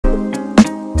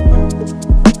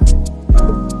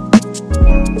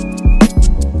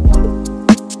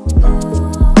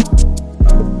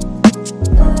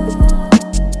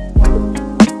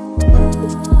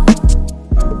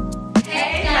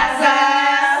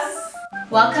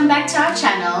Welcome back to our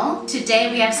channel.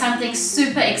 Today we have something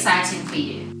super exciting for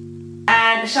you.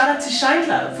 And shout out to Shine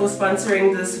Club for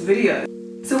sponsoring this video.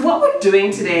 So what we're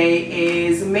doing today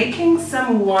is making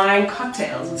some wine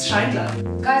cocktails with Shine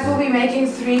Club. Guys, we'll be making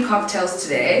 3 cocktails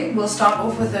today. We'll start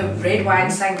off with a red wine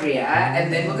sangria,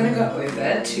 and then we're going to go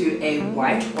over to a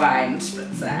white wine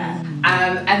spritzer.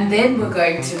 And then we're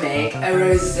going to make a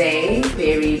rosé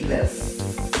berry bliss.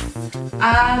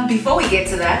 Before we get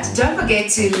to that, don't forget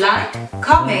to like,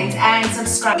 comment and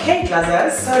subscribe. Okay,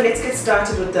 Dlazzers, so let's get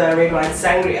started with the red wine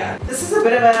sangria. This is a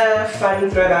bit of a fun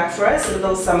throwback for us, a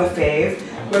little summer fave.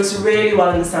 Works really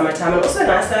well in the summertime, and also a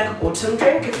nice like autumn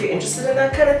drink if you're interested in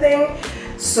that kind of thing.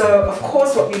 So of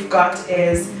course what we've got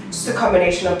is just a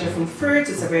combination of different fruits.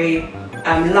 It's a very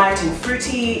light and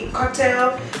fruity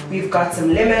cocktail. We've got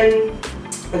some lemon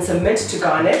and some mint to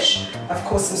garnish. Of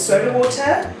course some soda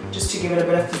water, just to give it a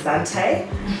bit of pizzante.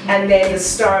 And then the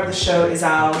star of the show is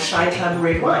our Shine Club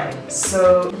red wine.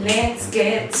 So let's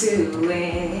get to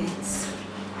it.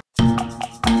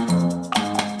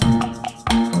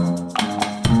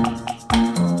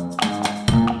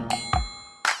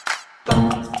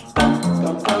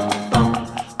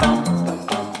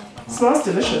 Smells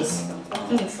delicious.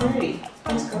 Fruity.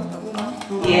 Let's go.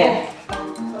 Yeah. Is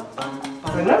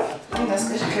that enough? I think that's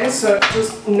good. Okay, so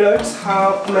just note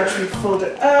how much we filled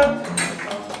it up.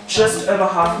 Just over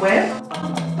halfway.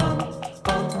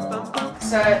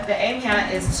 So the aim here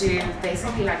is to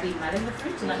basically like be mudding the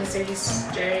fruit, not necessarily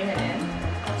stirring it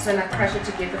in. So like crush it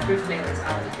to get the fruit flavors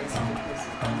out of it basically. Because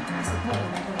that's the point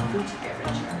of making a fruity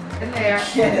beverage. In there.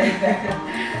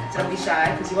 Don't be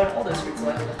shy because you want all those fruits, the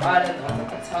ones at the bottom, the ones at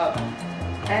the top.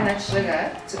 And that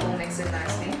sugar to all mix it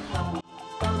nicely.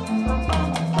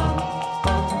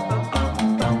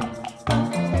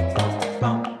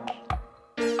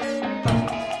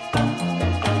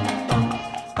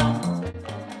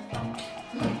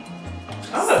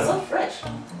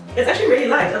 It's actually really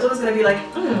light. I thought it was going to be like,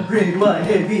 red wine,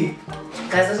 heavy.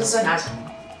 Guys, this is so nice.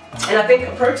 And I think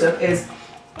a pro tip is,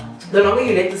 the longer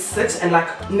you let this sit and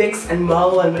like mix and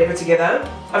mull and whatever together,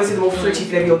 obviously the more fruity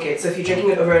flavor you'll get. So if you're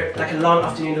drinking it over like a long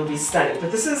afternoon, it'll be stunning.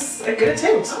 But this is a good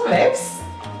attempt. Oh, babes.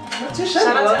 Not too shabby.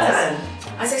 Shout out Well to us.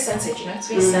 done. I say sunset, you know, it's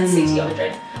very sunset-y of a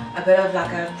drink. A bit of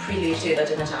like a prelude to the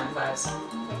dinner time vibes.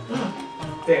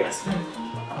 Very nice.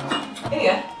 There you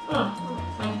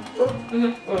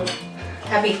go.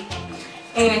 Happy.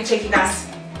 Anyway, check you guys.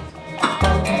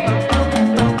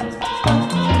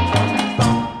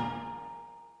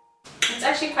 It's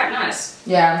actually quite nice.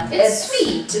 Yeah. It's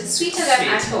sweet. It's sweeter than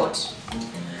I thought.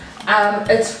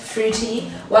 It's fruity.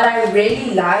 What I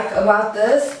really like about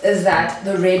this is that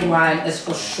the red wine is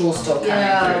for sure still coming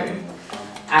through.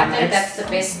 I think that's the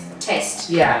best taste.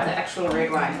 Yeah. The actual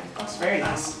red wine. It's very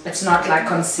nice. It's not like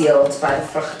concealed by the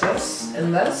fructose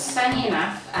in this. Funny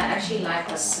enough, I actually like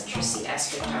the citrusy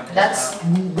aspect of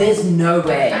it. There's no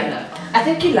way. I know. I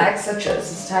think you like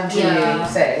citrus. It's time to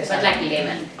say it. But like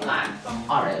lemon, lime,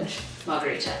 Orange.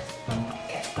 margarita.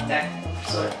 Okay. That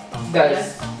sort of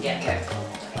Goes. Yeah. Okay.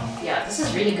 Yeah, this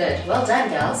is really good. Well done,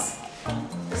 girls.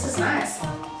 This is nice.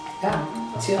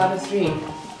 Yeah. 2 out of 3.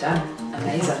 Done.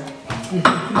 Amazing.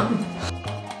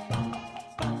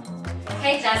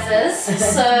 Hey Dlazzers,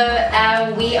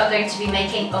 so we are going to be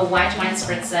making a white wine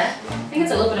spritzer. I think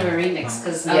it's a little bit of a remix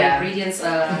because our ingredients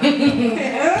are...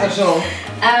 For sure.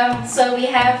 So we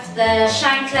have the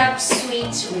Shine Club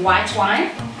sweet white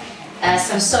wine,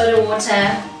 some soda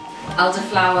water,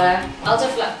 elderflower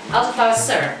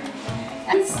syrup,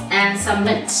 and some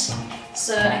mint.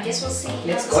 So I guess we'll see.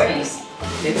 Let's go. Let's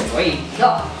go.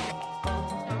 Go.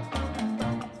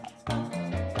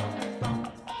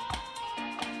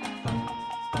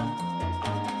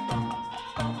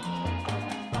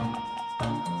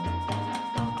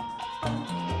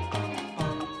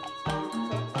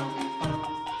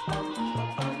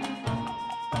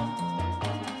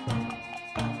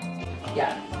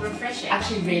 Yeah, Refreshing.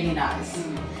 actually really nice.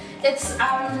 It's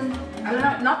I don't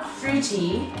know, not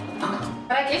fruity,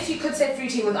 but I guess you could say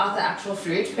fruity without the actual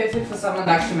fruit. Perfect for someone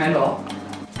like Shimelo.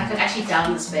 I could actually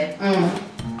down this bit.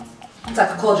 It's like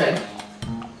a cold drink.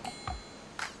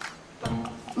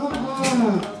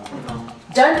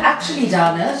 Don't actually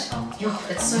down it. Yo,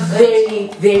 it's so good. Very,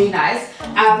 very nice.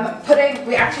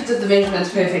 We actually did the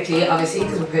measurements perfectly, obviously,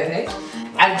 because we're perfect.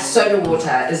 And soda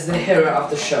water is the hero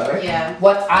of the show. Yeah.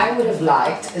 What I would have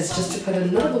liked is just to put a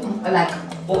little bit, like,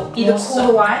 or either cool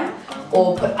the wine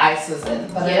or put ices in.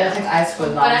 But I don't think ice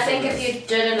would not. But I think if you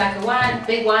did it like a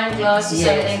big wine glass or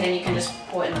something, then you can just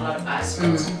pour in a lot of ice.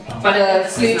 But a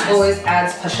flute always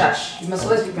adds pashash. You must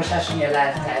always be pashash in your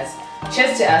life, guys.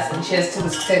 Cheers to us and cheers to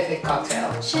this perfect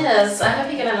cocktail. Cheers. I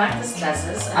hope you're gonna like this,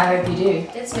 Dlazzers. I hope you do.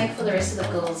 Let's make for the rest of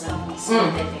the girls and see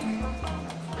what they think.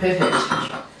 Perfect.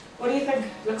 What do you think?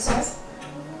 Looks nice?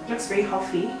 Looks very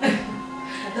healthy.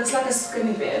 It looks like a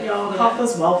skinny beer. Yeah, health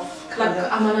as well. Like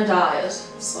I'm on a diet,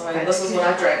 so this is what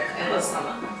I drink in the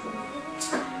summer.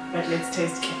 But let's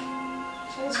taste it.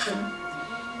 Cheers, Jim.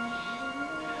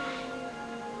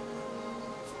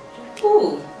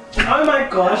 Ooh. Oh my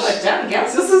gosh. Oh, damn,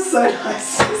 girls. This is so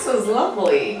nice. This was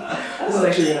lovely. This is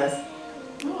actually really nice.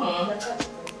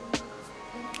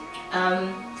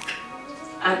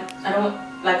 I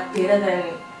don't like better than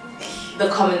the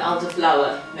common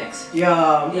elderflower mix.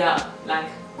 Yeah. Yeah, like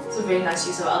it's a very nice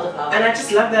use of elderflower. And I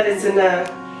just love that it's in a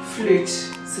flute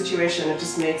situation. It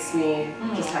just makes me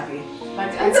just happy.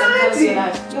 Like, and sometimes you're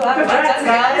like, yo, well done,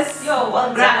 guys. Yo,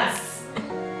 well done.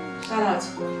 Shout out.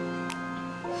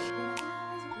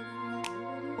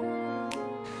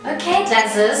 Okay,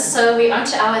 Dlazzers, so we're on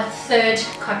to our third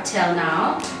cocktail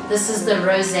now. This is the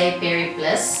Rosé Berry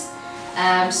Bliss.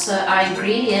 So our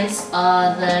ingredients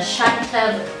are the Shine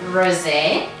Club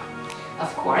Rosé,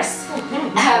 of course.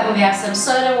 We have some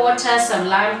soda water, some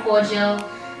lime cordial,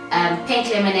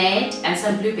 pink lemonade, and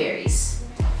some blueberries.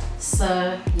 So,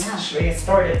 yeah. Should we get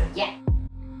started? Yeah.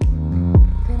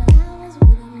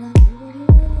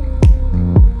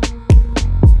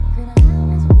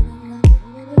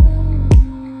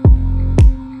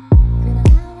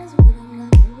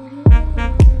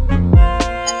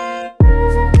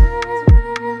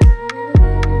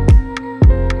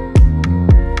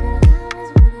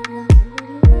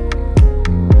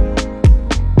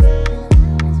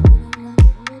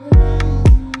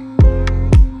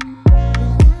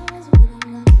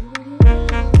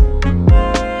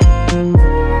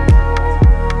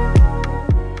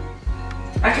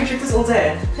 All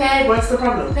day. Babe. What's the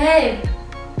problem? Babe.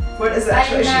 What is the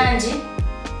actual issue?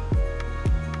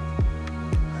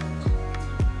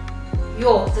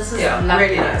 Yo, this is lovely.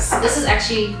 Really nice. This is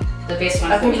actually the best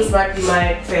one I for think me. this might be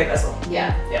my favourite as well.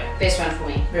 Yeah, best one for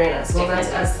me. Very nice. Well, that's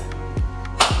us.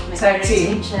 Tag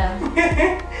team.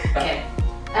 Okay.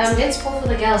 Let's pour for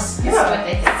the girls. Yeah. See what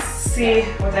they think. See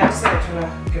what they have to say. I'm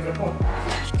trying to give it a pour.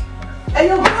 Hey,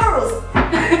 yo, girls!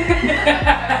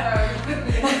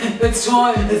 It's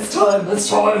time. It's time. It's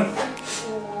time.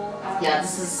 Yeah,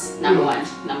 this is number one.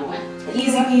 Number one.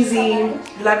 Easy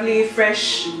peasy, lovely,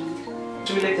 fresh.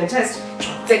 Do we let them taste?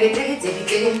 Take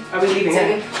it. Are we leaving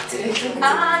it?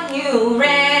 Are you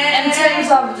ready? In terms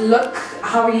of look,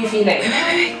 how are you feeling?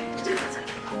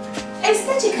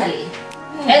 Aesthetically.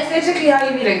 Aesthetically, how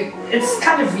are you feeling? It's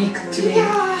kind of weak to me.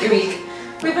 Yeah. Weak.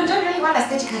 We've been doing really well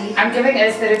aesthetically. I'm giving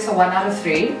aesthetics a 1 out of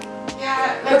 3.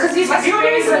 Yeah. Because these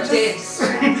blueberries are just...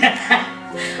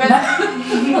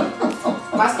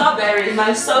 My strawberry,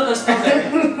 my soda strawberry.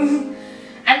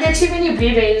 And there are too many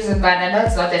blueberries in mine. I know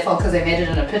it's not their fault because they made it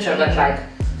in a picture, but like...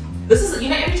 This is, you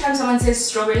know, every time someone says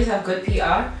strawberries have good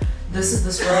PR, this is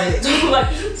the strawberry. Like,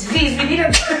 please, we need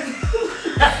a...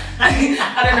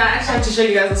 I don't know, I actually have to show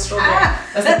you guys the strawberry.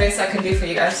 That's the best I can do for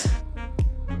you guys.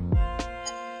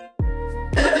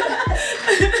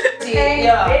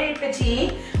 Very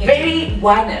pretty, very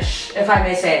wine-ish, if I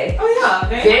may say. Oh yeah,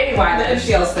 very wine-ish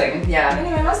feels thing. Yeah.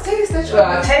 Anyway, let's taste it.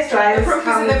 Taste wise. The proof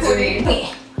is in the pudding.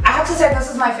 I have to say this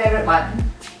is my favorite one.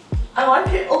 I want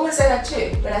to almost say that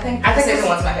too, but I think the second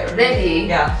one's my favorite. Really?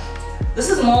 Yeah. This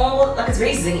is more like, it's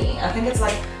very zingy. I think it's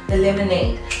like the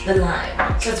lemonade, the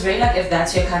lime. So it's very like, if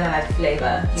that's your kind of like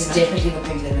flavor. It's definitely the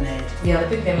pink lemonade. Yeah, the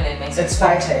pink lemonade makes it. It's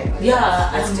fighting.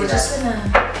 Yeah, Let's and do we're that. just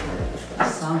gonna.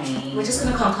 Sorry. We're just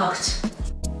gonna concoct.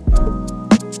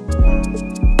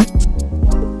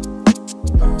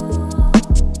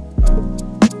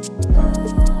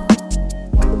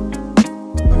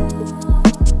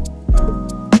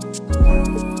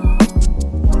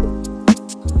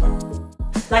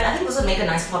 Like, I think this would make a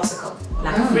nice popsicle.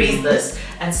 Like, freeze this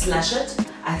and slash it.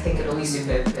 I think it'll be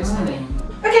superb, personally.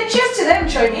 Okay, cheers to them,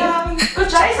 Choni. Yeah, good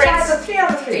job, Taste friends. a 3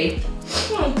 out of 3.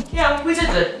 Yeah, we did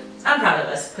good. I'm proud of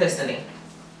us, personally.